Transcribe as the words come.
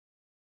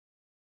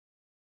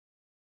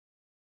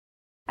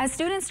As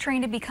students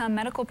train to become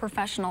medical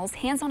professionals,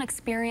 hands-on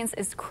experience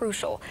is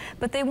crucial,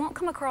 but they won't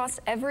come across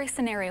every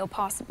scenario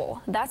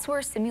possible. That's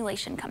where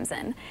simulation comes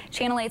in.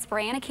 Channel 8's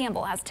Bryan East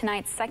Campus has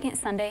tonight's second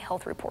Sunday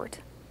health report.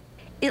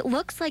 It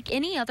looks like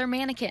any other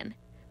mannequin,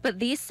 but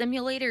these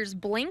simulators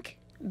blink,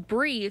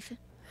 breathe,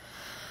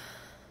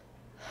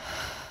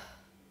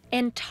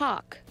 and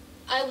talk.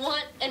 I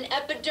want an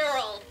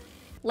epidural.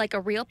 Like a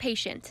real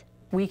patient.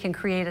 We can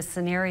create a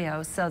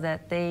scenario so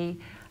that they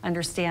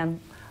understand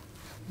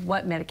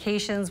what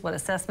medications, what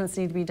assessments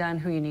need to be done,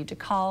 who you need to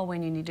call,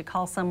 when you need to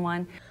call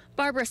someone.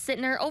 Barbara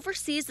Sittner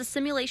oversees the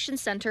Simulation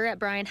Center at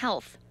Bryan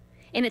Health.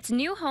 In its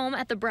new home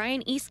at the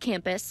Bryan East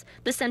Campus,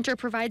 the center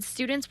provides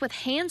students with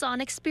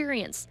hands-on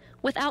experience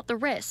without the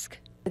risk.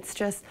 It's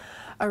just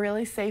a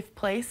really safe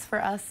place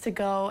for us to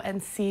go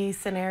and see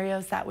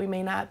scenarios that we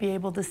may not be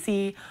able to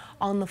see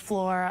on the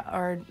floor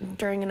or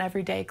during an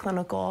everyday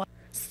clinical.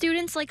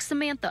 Students like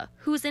Samantha,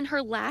 who's in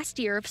her last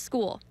year of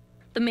school.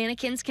 The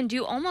mannequins can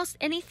do almost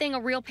anything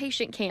a real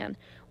patient can,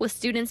 with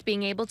students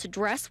being able to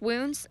dress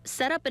wounds,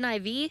 set up an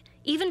IV,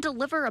 even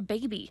deliver a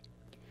baby.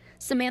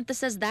 Samantha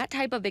says that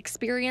type of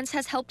experience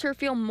has helped her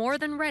feel more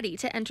than ready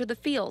to enter the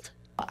field.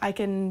 I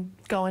can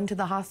go into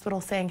the hospital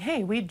saying,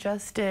 hey, we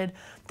just did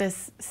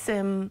this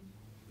sim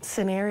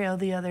scenario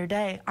the other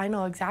day. I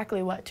know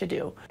exactly what to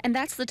do. And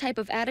that's the type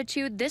of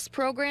attitude this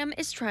program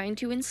is trying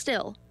to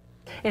instill.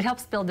 It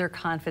helps build their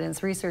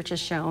confidence. Research has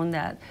shown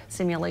that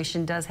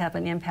simulation does have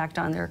an impact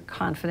on their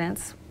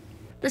confidence.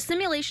 The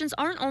simulations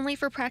aren't only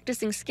for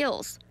practicing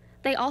skills.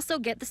 They also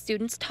get the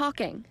students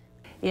talking.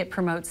 It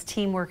promotes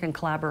teamwork and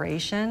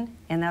collaboration,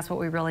 and that's what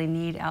we really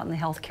need out in the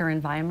healthcare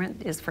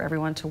environment, is for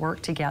everyone to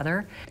work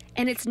together.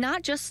 And it's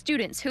not just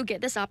students who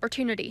get this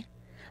opportunity.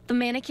 The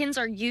mannequins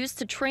are used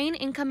to train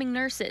incoming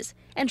nurses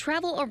and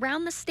travel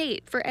around the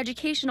state for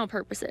educational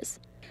purposes.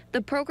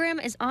 The program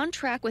is on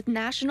track with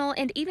national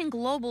and even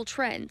global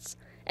trends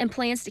and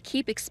plans to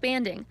keep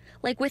expanding,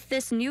 like with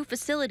this new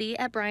facility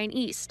at Bryan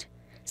East,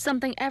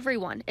 something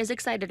everyone is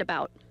excited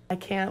about. I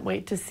can't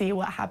wait to see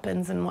what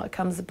happens and what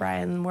comes to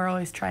Bryan. We're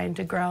always trying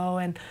to grow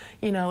and,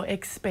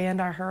 expand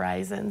our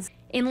horizons.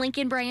 In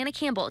Lincoln, Bryan East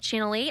Campus,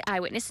 Channel 8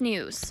 Eyewitness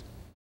News.